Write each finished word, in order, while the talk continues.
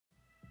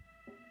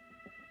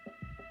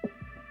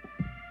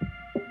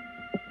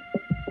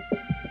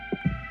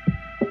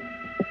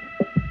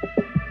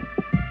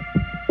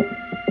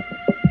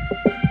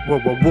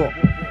What?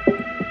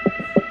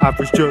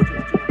 Average Joe.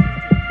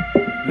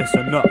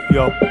 Listen up,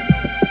 yo.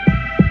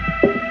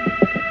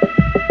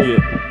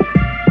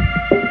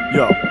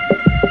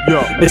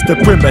 It's the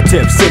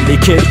primitive, silly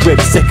kid with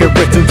sicker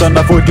rhythms,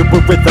 unavoidable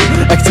rhythm,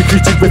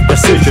 executed with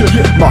precision.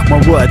 Mark my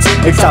words,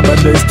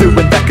 examiners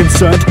doing that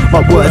concerned.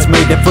 My words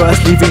made it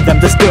first, leaving them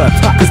disturbed.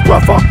 Cause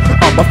brother,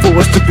 I'm a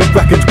force to be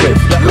reckoned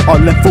with. I'll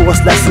enforce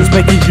lessons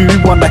making you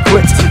wanna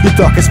quit. Your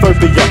darkest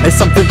phobia is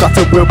something that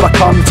I will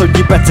become, so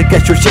you better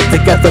get your shit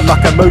together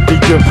like a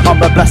Modium.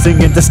 I'm a blessing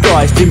in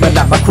disguise, demon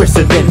at my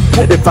christening.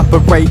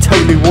 Evaporate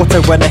holy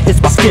water when it hits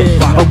my skin.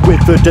 I'm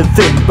withered and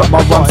thin, but my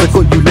rhymes have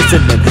got you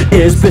listening.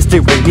 Ears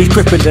blistering, knees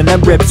crippling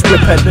and ribs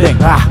rippling.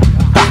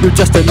 You're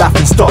just a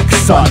laughing stock,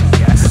 son.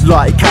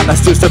 Like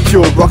canisters of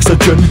pure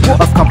oxygen,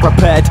 I've come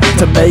prepared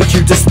to make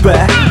you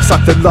despair.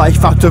 Suck the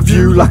life out of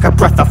you like a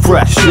breath of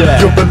fresh air.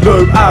 You're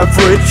below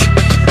average,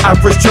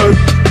 average Joe.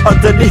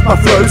 Underneath my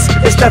flows,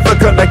 it's never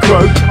gonna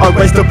grow. I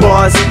raise the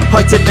bars,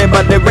 heightening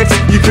my lyrics.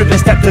 You couldn't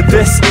step to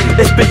this,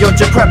 it's beyond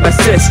your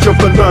premises. You're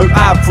below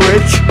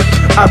average,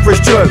 average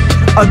Joe.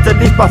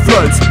 Underneath my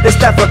flows, it's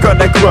never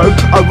gonna grow.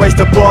 I raise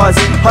the bars,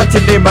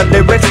 heightening my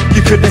lyrics.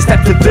 You couldn't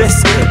step to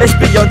this, it's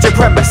beyond your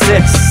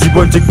premises. You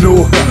won't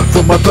ignore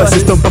from my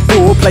verses done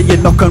before.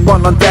 Playing knock and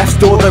run on death's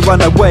door, they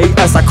run away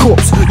as a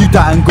corpse. You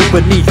dangle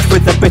beneath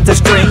with a bit of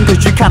string,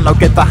 cause you cannot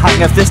get the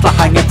hang of this like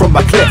hanging from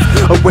a cliff.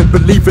 I won't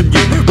believe in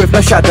you with no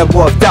shadow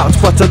of doubt,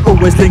 but I'll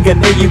always linger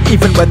near you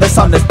even when the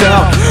sun is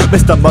down.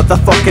 Mr.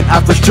 Motherfucking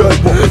Average Joe,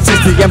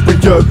 since the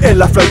embryo,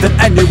 iller flow than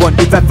anyone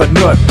you've ever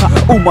known.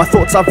 All my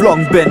thoughts have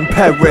long been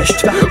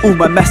perished, all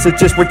my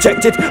messages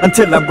rejected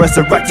until I'm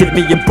resurrected.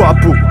 Me and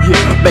Bubble,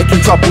 making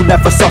trouble,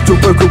 never subtle.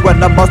 Vocal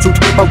when I'm muzzled,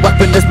 my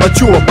weapon is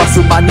mature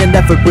muscle. Man, you're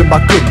never in my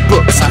good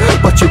books,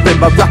 but you're in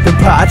my rapping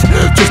pad,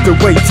 just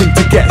waiting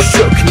to get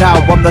shook.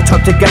 Now I'm the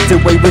type to get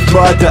away with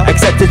murder,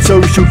 accepted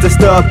social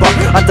disturber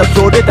and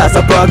applauded as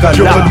a burger.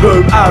 You're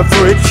below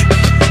average,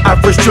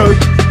 average Joe.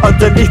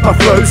 Underneath my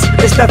flows,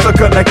 it's never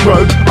gonna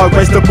grow. I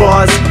raise the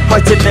bars,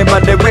 heightening my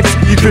lyrics.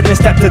 You couldn't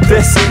step to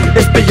this,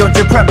 it's beyond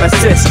your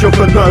premises. You're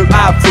below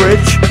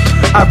average,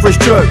 average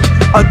Joe.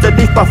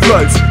 Underneath my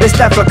flows, it's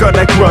never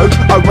gonna grow.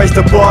 I raise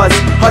the bars,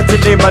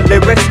 heightening my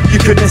lyrics. You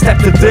couldn't step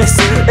to this,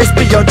 it's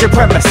beyond your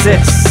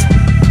premises.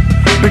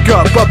 We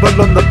got Bubble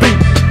on the beat,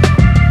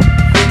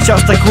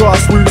 shouts to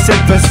grassroots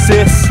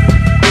emphasis.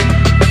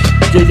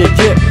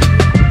 Yeah.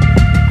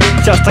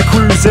 Shouts to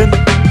cruising.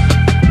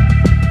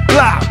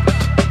 Blah!